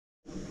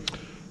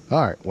All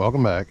right,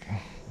 welcome back.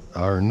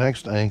 Our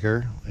next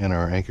anchor in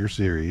our anchor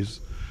series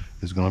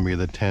is going to be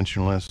the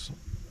tensionless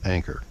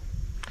anchor.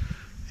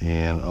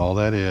 And all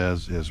that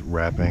is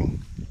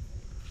wrapping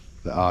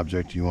the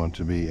object you want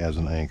to be as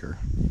an anchor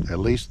at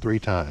least 3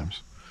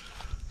 times.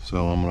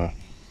 So I'm going to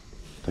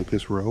take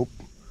this rope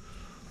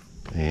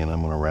and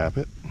I'm going to wrap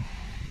it.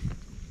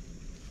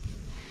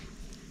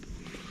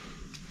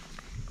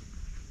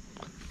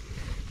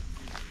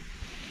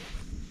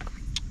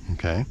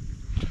 Okay.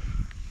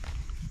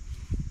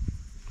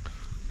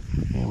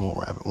 And we'll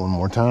wrap it one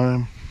more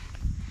time.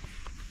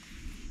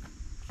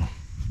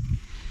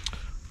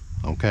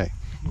 Okay.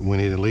 We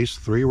need at least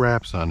 3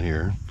 wraps on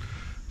here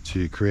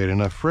to create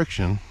enough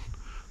friction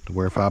to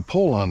where if I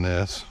pull on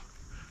this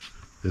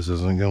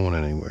isn't going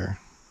anywhere.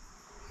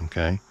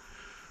 Okay.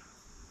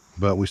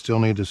 But we still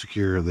need to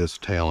secure this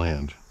tail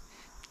end.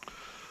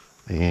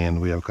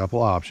 And we have a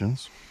couple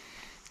options.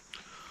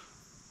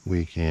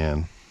 We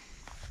can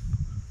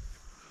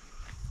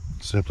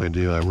simply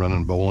do a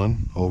running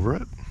bowline over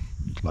it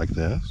like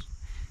this,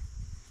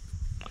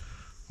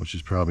 which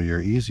is probably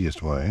your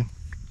easiest way.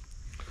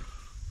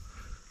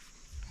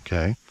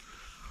 Okay,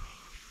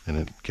 and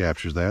it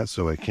captures that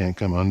so it can't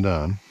come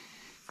undone,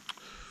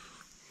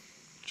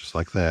 just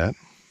like that.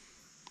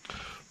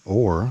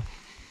 Or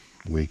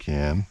we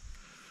can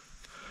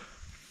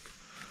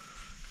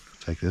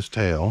take this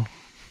tail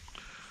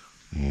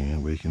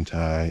and we can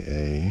tie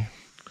a,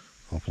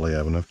 hopefully I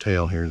have enough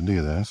tail here to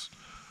do this,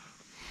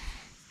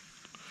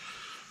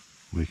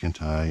 we can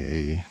tie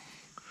a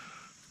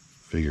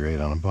figure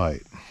 8 on a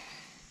bite.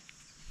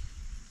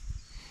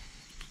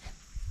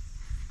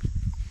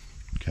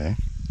 Okay,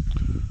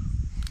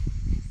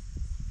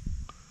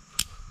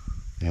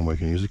 and we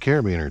can use a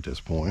carabiner at this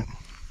point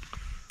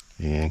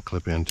and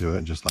clip into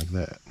it just like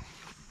that.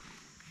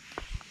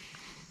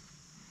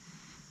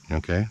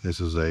 Okay,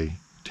 this is a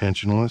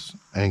tensionless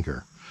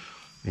anchor,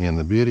 and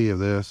the beauty of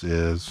this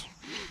is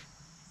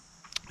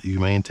you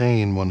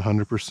maintain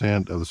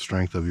 100% of the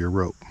strength of your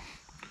rope.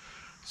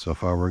 So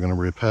if I were going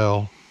to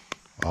rappel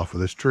off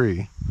of this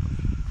tree,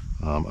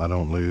 I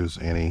don't lose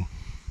any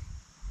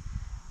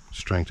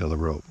strength of the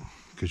rope,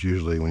 because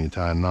usually when you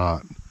tie a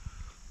knot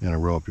in a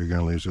rope, you're going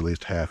to lose at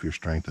least half your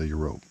strength of your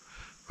rope.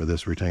 But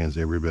this retains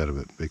every bit of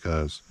it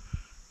because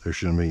there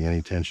shouldn't be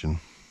any tension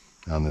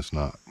on this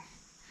knot.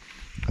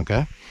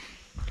 Okay,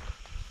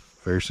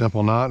 very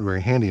simple knot,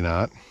 very handy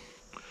knot,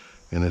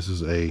 and this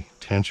is a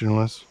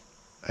tensionless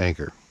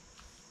anchor.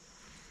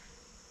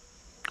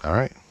 All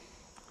right,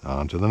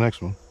 on to the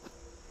next one.